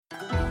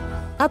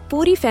अब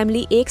पूरी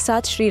फैमिली एक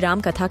साथ श्री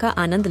राम कथा का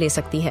आनंद ले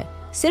सकती है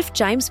सिर्फ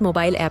चाइम्स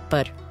मोबाइल ऐप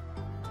पर।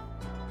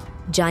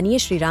 जानिए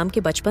श्री राम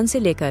के बचपन से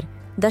लेकर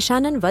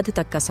दशानन वध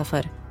तक का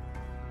सफर।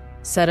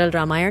 सरल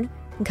रामायण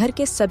घर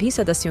के सभी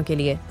सदस्यों के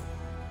लिए।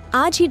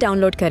 आज ही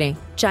डाउनलोड करें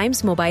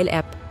चाइम्स मोबाइल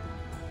ऐप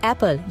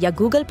एप्पल या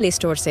गूगल प्ले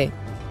स्टोर से।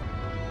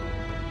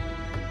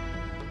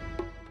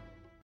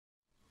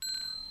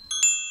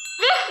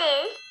 This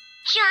is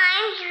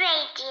Chimes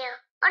Radio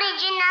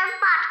original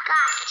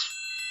podcast.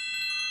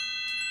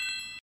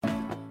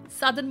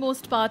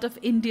 Southernmost part of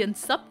Indian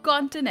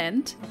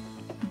subcontinent,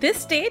 this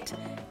state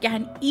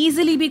can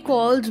easily be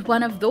called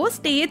one of those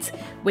states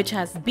which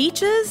has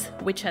beaches,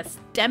 which has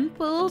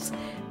temples,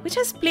 which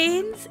has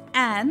plains,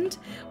 and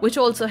which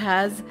also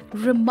has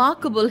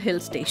remarkable hill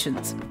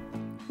stations.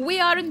 We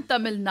are in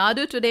Tamil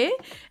Nadu today.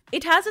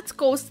 It has its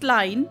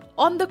coastline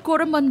on the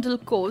Coromandel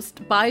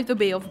coast by the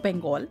Bay of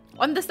Bengal.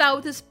 On the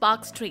south is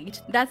Park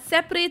Strait that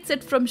separates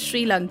it from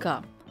Sri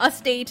Lanka, a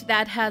state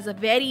that has a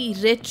very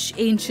rich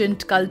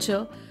ancient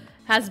culture,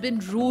 has been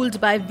ruled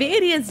by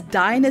various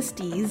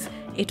dynasties.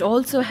 It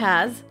also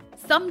has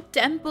some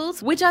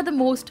temples which are the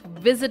most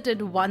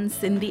visited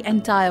ones in the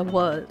entire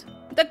world.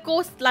 The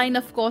coastline,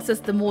 of course, is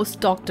the most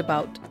talked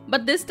about.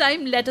 But this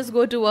time, let us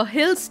go to a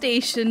hill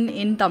station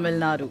in Tamil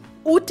Nadu.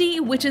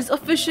 Ooty, which is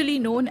officially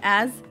known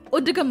as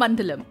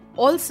Udugamandalam.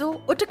 Also,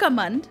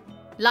 Uttakamand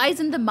lies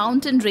in the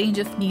mountain range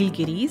of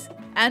Nilgiris,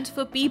 and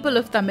for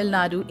people of Tamil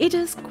Nadu, it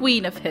is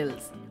Queen of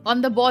Hills.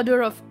 On the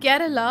border of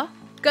Kerala,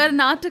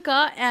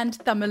 Karnataka and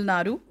Tamil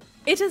Nadu,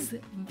 it is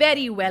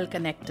very well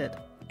connected.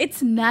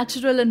 Its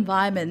natural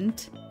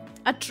environment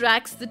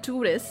attracts the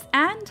tourists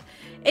and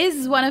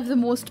is one of the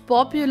most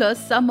popular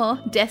summer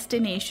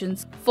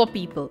destinations for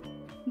people.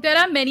 There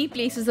are many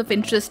places of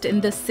interest in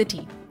this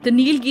city. The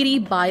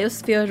Nilgiri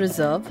Biosphere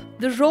Reserve,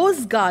 the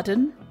Rose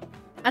Garden,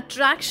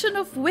 attraction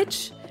of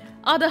which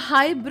are the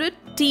hybrid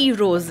tea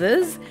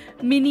roses,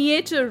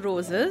 miniature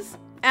roses,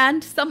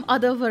 and some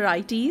other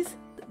varieties.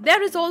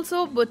 There is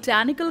also a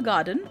botanical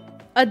garden,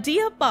 a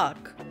deer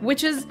park,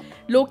 which is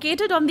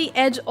located on the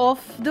edge of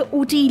the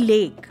Ooty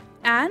lake.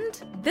 And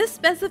this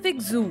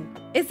specific zoo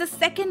is the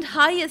second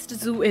highest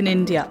zoo in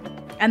India.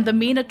 And the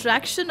main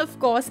attraction, of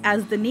course,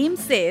 as the name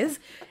says,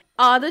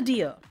 are the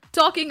deer.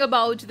 Talking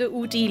about the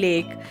Ooty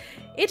lake,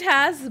 it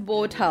has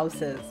boat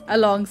houses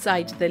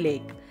alongside the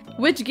lake,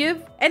 which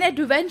give an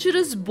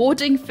adventurous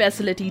boating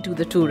facility to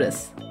the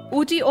tourists.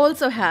 Ooty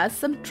also has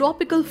some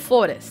tropical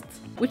forests,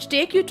 which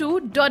take you to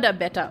Doda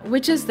Betta,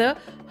 which is the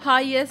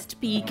highest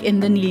peak in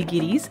the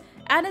Nilgiris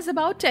and is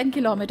about 10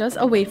 kilometers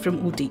away from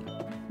Ooty.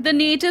 The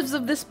natives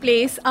of this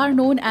place are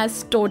known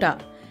as Toda,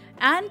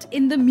 and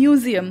in the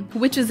museum,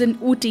 which is in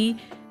Ooty,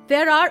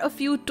 there are a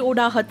few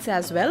Toda huts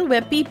as well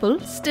where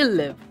people still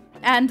live.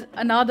 And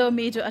another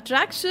major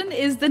attraction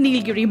is the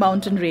Nilgiri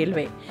Mountain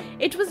Railway.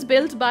 It was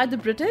built by the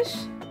British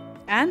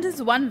and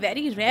is one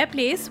very rare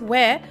place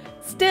where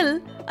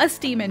still a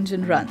steam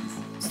engine runs.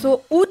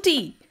 So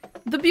Ooty,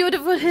 the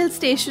beautiful hill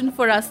station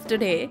for us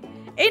today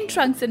in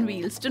Trunks and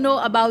Wheels to know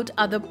about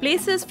other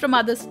places from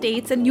other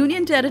states and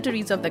union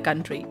territories of the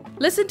country.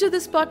 Listen to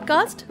this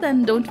podcast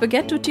and don't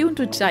forget to tune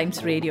to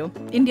Chimes Radio,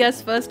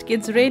 India's first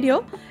kids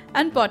radio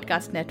and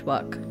podcast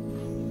network.